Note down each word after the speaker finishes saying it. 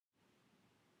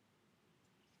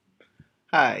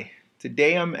Hi,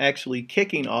 today I'm actually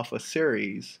kicking off a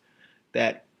series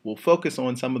that will focus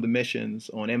on some of the missions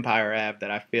on Empire Ave that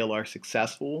I feel are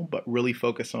successful, but really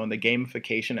focus on the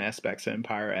gamification aspects of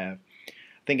Empire Ave.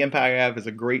 I think Empire Ave is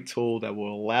a great tool that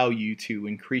will allow you to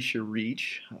increase your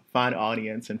reach, find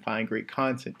audience, and find great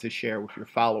content to share with your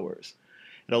followers.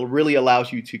 It really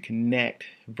allows you to connect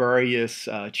various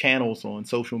channels on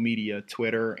social media,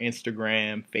 Twitter,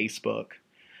 Instagram, Facebook.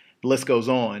 The list goes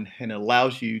on, and it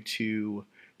allows you to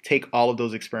take all of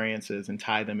those experiences and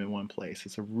tie them in one place.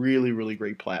 It's a really, really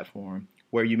great platform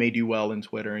where you may do well in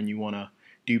Twitter and you want to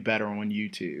do better on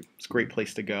YouTube. It's a great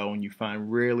place to go, and you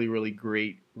find really, really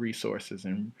great resources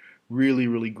and really,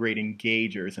 really great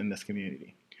engagers in this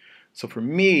community. So for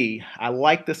me, I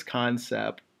like this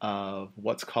concept of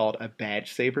what's called a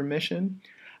badge saver mission.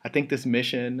 I think this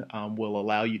mission will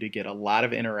allow you to get a lot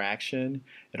of interaction.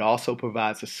 It also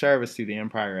provides a service to the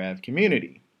Empire Ave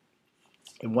community.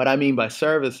 And what I mean by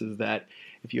service is that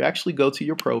if you actually go to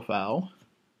your profile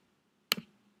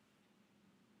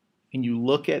and you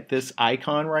look at this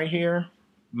icon right here,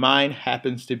 mine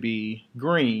happens to be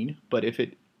green, but if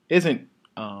it isn't,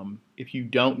 if you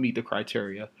don't meet the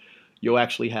criteria, you'll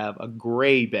actually have a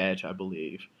gray badge, I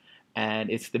believe,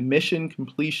 and it's the mission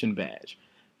completion badge.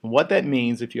 And what that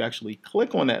means, if you actually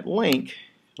click on that link,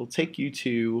 it'll take you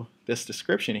to this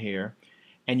description here,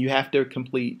 and you have to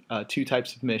complete two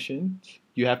types of missions.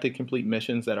 You have to complete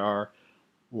missions that are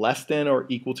less than or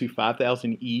equal to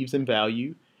 5,000 EVEs in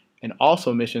value, and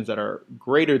also missions that are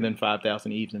greater than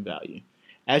 5,000 EVEs in value.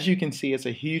 As you can see, it's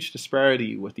a huge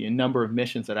disparity with the number of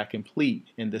missions that I complete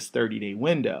in this 30-day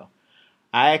window.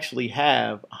 I actually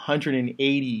have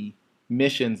 180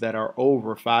 missions that are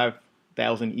over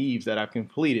 5,000 EVEs that I've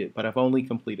completed, but I've only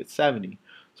completed 70.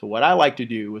 So what I like to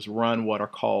do is run what are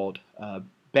called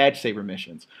badge saver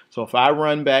missions. So if I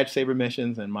run badge saver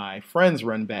missions and my friends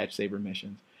run badge saver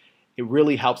missions, it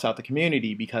really helps out the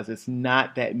community because it's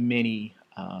not that many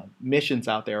missions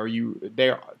out there.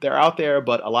 They're out there,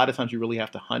 but a lot of times you really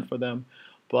have to hunt for them.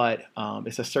 But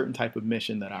it's a certain type of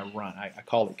mission that I run. I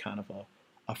call it kind of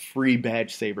a free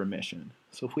badge saver mission.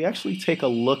 So if we actually take a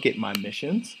look at my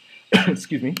missions,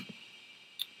 excuse me,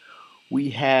 we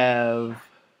have,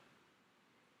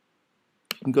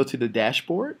 you can go to the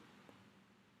dashboard,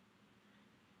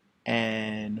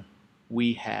 and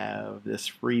we have this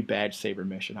free badge saver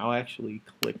mission. I'll actually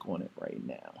click on it right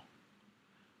now.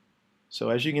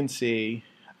 So as you can see,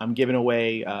 I'm giving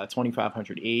away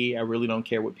 2500E. I really don't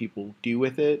care what people do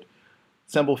with it.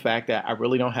 Simple fact that I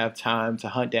really don't have time to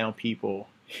hunt down people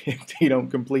if they don't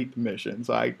complete the mission.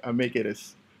 So I make it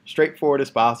as straightforward as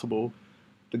possible.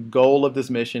 The goal of this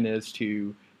mission is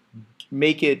to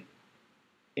make it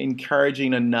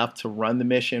encouraging enough to run the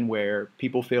mission where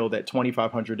people feel that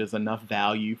 2500 is enough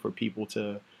value for people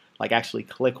to actually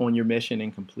click on your mission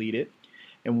and complete it.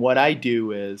 And what I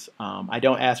do is I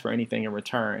don't ask for anything in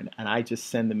return, and I just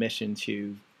send the mission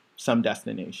to some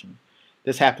destination.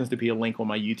 This happens to be a link on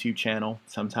my YouTube channel.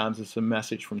 Sometimes it's a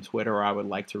message from Twitter I would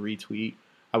like to retweet.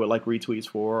 I would like retweets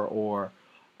for, or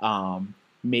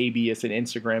maybe it's an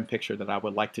Instagram picture that I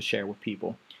would like to share with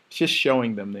people. It's just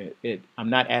showing them that I'm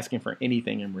not asking for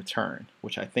anything in return,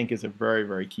 which I think is a very,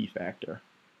 very key factor.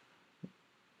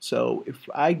 So if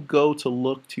I go to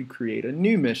look to create a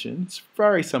new mission, it's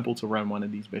very simple to run one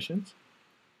of these missions.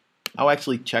 I'll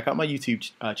actually check out my YouTube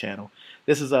channel.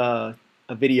 This is a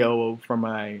video from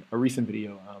a recent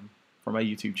video from my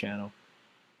YouTube channel,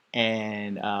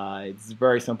 and it's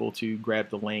very simple to grab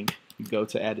the link. You go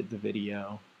to edit the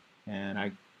video, and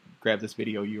I grab this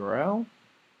video URL,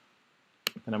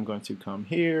 and I'm going to come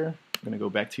here. I'm going to go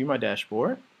back to my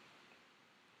dashboard.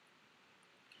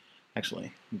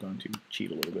 Actually, I'm going to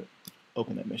cheat a little bit.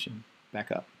 Open that mission back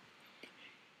up.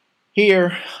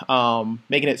 Here,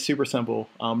 making it super simple.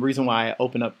 Reason why I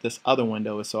open up this other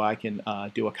window is so I can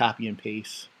do a copy and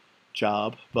paste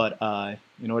job. But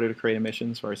in order to create a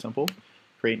mission, it's very simple.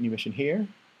 Create a new mission here.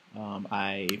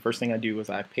 First thing I do is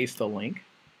I paste the link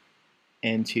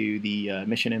into the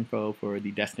mission info for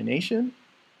the destination.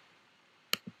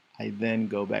 I then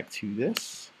go back to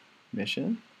this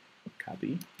mission,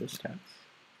 copy this text.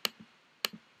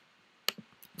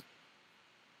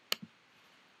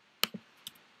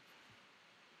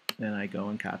 Then I go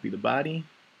and copy the body.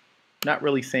 Not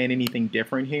really saying anything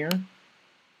different here.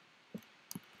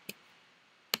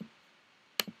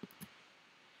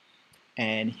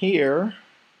 And here,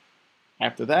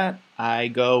 after that, I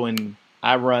go and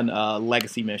I run a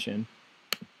legacy mission.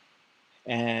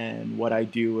 And what I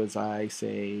do is I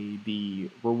say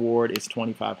the reward is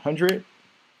 2,500,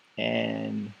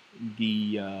 and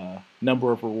the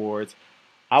number of rewards,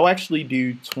 I'll actually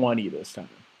do 20 this time.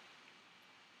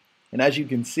 And as you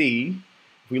can see,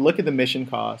 if we look at the mission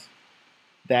cost,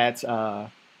 that's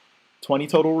 20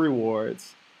 total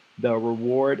rewards. The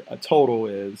reward total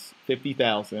is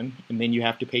 50,000, and then you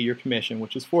have to pay your commission,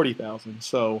 which is 40,000.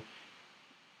 So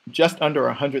just under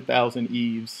 100,000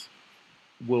 EVEs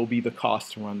will be the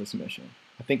cost to run this mission.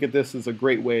 I think that this is a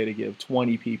great way to give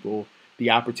 20 people the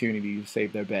opportunity to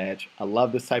save their badge. I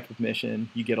love this type of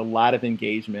mission. You get a lot of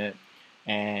engagement,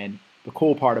 and the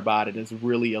cool part about it is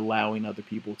really allowing other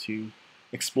people to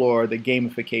explore the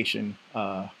gamification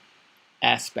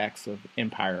aspects of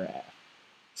Empire Ave.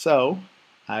 So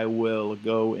I will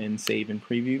go and save and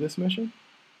preview this mission.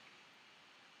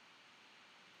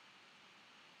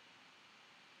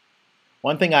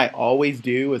 One thing I always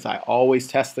do is I always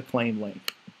test the claim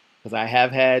link, because I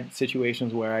have had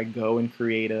situations where I go and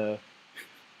create a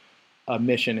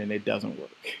mission and it doesn't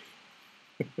work.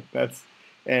 that's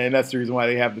the reason why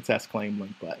they have the test claim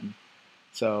link button.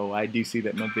 So I do see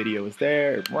that my video is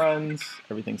there, it runs,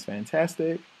 everything's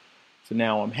fantastic. So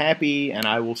now I'm happy and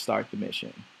I will start the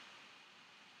mission.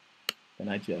 Then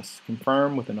I just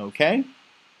confirm with an OK.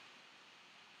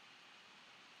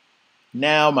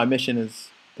 Now my mission is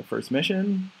the first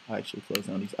mission. I actually close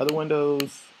down these other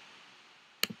windows.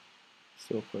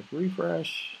 Still quick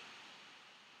refresh.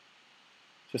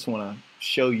 Just want to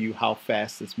show you how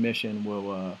fast this mission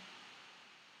will,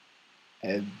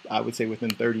 and I would say within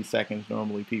 30 seconds,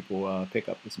 normally people pick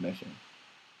up this mission.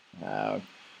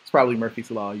 It's probably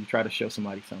Murphy's Law. You try to show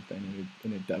somebody something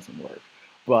and it doesn't work.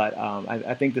 But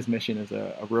I think this mission is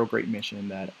a real great mission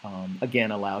that,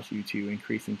 again, allows you to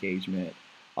increase engagement.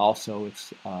 Also,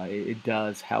 it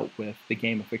does help with the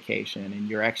gamification, and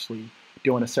you're actually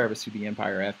doing a service to the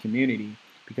Empire Ave community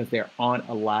because there aren't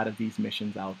a lot of these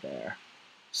missions out there.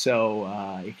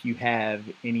 So if you have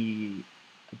any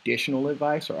additional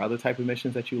advice or other type of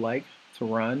missions that you like to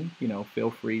run,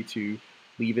 feel free to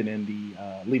leave it in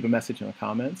the leave a message in the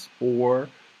comments, or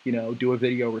do a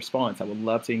video response. I would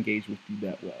love to engage with you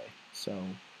that way. So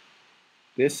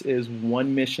this is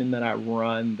one mission that I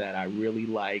run that I really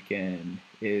like, and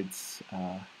it's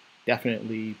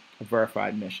definitely a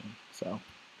verified mission. So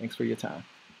thanks for your time.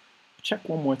 Check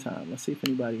one more time. Let's see if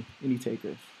any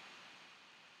takers.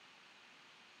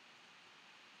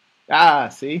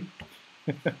 See?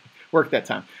 Worked that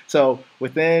time. So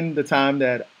within the time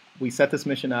that we set this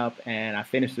mission up and I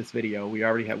finished this video, we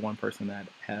already had one person that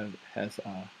has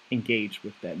engaged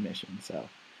with that mission. So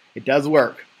it does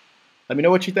work. Let me know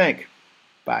what you think.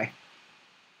 Bye.